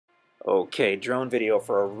Okay, drone video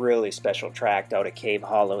for a really special tract out at Cave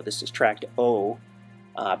Hollow. This is tract O.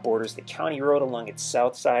 Borders the county road along its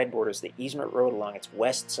south side, borders the easement road along its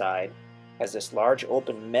west side, has this large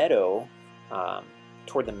open meadow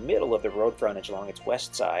toward the middle of the road frontage along its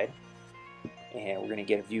west side. And we're going to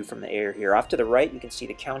get a view from the air here. Off to the right, you can see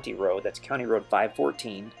the county road. That's County Road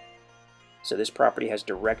 514. So this property has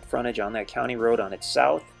direct frontage on that county road on its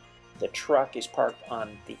south. The truck is parked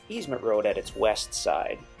on the easement road at its west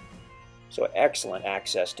side. So excellent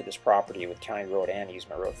access to this property with county road and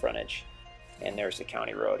easement road frontage. And there's the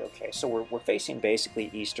county road. Okay, so we're facing basically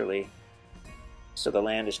easterly. So the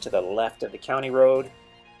land is to the left of the county road.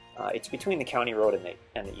 It's between the county road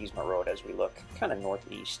and the easement road as we look kind of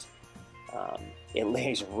northeast. It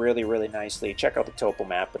lays really, really nicely. Check out the topo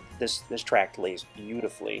map, but this tract lays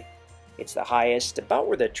beautifully. It's the highest, about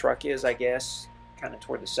where the truck is, I guess, kind of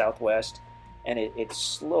toward the southwest. And it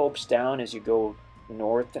slopes down as you go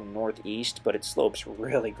north and northeast, but it slopes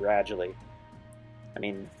really gradually. I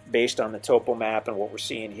mean, based on the topo map and what we're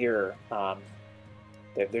seeing here,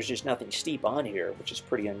 there's just nothing steep on here, which is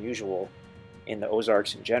pretty unusual in the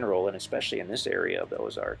Ozarks in general, and especially in this area of the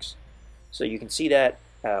Ozarks. So you can see that,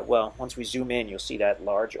 well, once we zoom in, you'll see that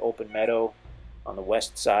large open meadow on the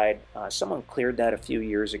west side. Someone cleared that a few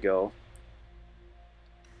years ago.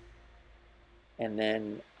 And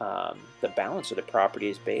then the balance of the property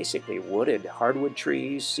is basically wooded. Hardwood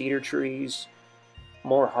trees, cedar trees,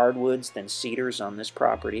 more hardwoods than cedars on this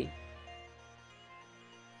property.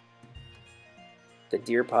 The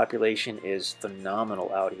deer population is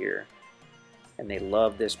phenomenal out here. And they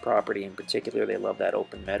love this property in particular. They love that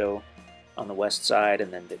open meadow on the west side.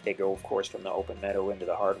 And then they go, of course, from the open meadow into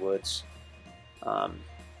the hardwoods.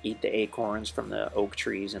 Eat the acorns from the oak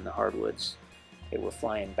trees and the hardwoods. Okay, we're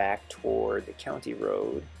flying back toward the county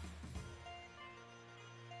road.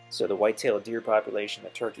 So the white-tailed deer population, the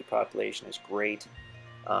turkey population is great.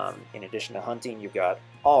 In addition to hunting, you've got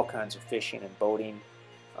all kinds of fishing and boating.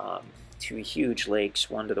 Two huge lakes,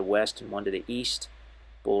 one to the west and one to the east.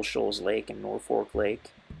 Bull Shoals Lake and Norfolk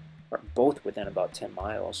Lake are both within about 10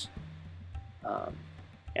 miles.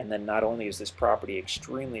 And then not only is this property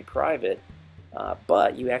extremely private,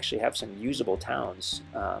 but you actually have some usable towns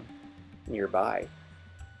nearby.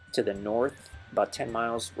 To the north, about 10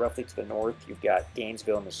 miles roughly to the north, you've got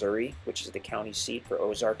Gainesville, Missouri, which is the county seat for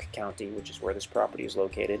Ozark County, which is where this property is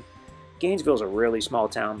located. Gainesville is a really small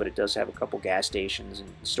town, but it does have a couple gas stations and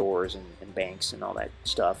stores and banks and all that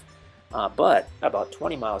stuff. But about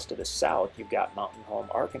 20 miles to the south, you've got Mountain Home,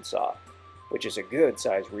 Arkansas, which is a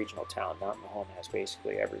good-sized regional town. Mountain Home has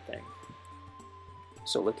basically everything.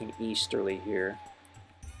 So looking easterly here,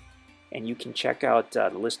 and you can check out the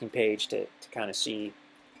listing page to kind of see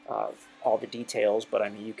all the details, but I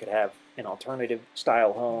mean, you could have an alternative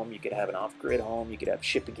style home, you could have an off-grid home, you could have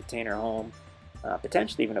shipping container home,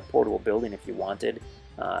 potentially even a portable building if you wanted.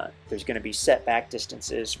 There's going to be setback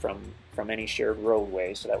distances from any shared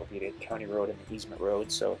roadway, so that would be the county road and the easement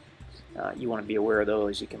road, so you want to be aware of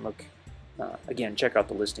those. You can look, again, check out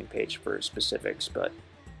the listing page for specifics, but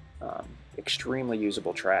extremely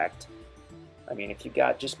usable tract. I mean, if you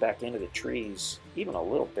got just back into the trees, even a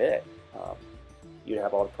little bit, you'd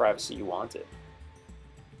have all the privacy you wanted.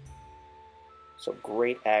 So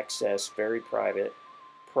great access, very private,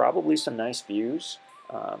 probably some nice views.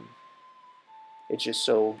 It's just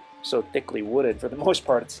so thickly wooded. For the most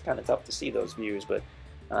part, it's kind of tough to see those views, but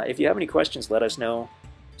if you have any questions, let us know.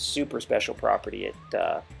 Super special property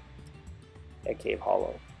at Cave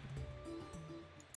Hollow.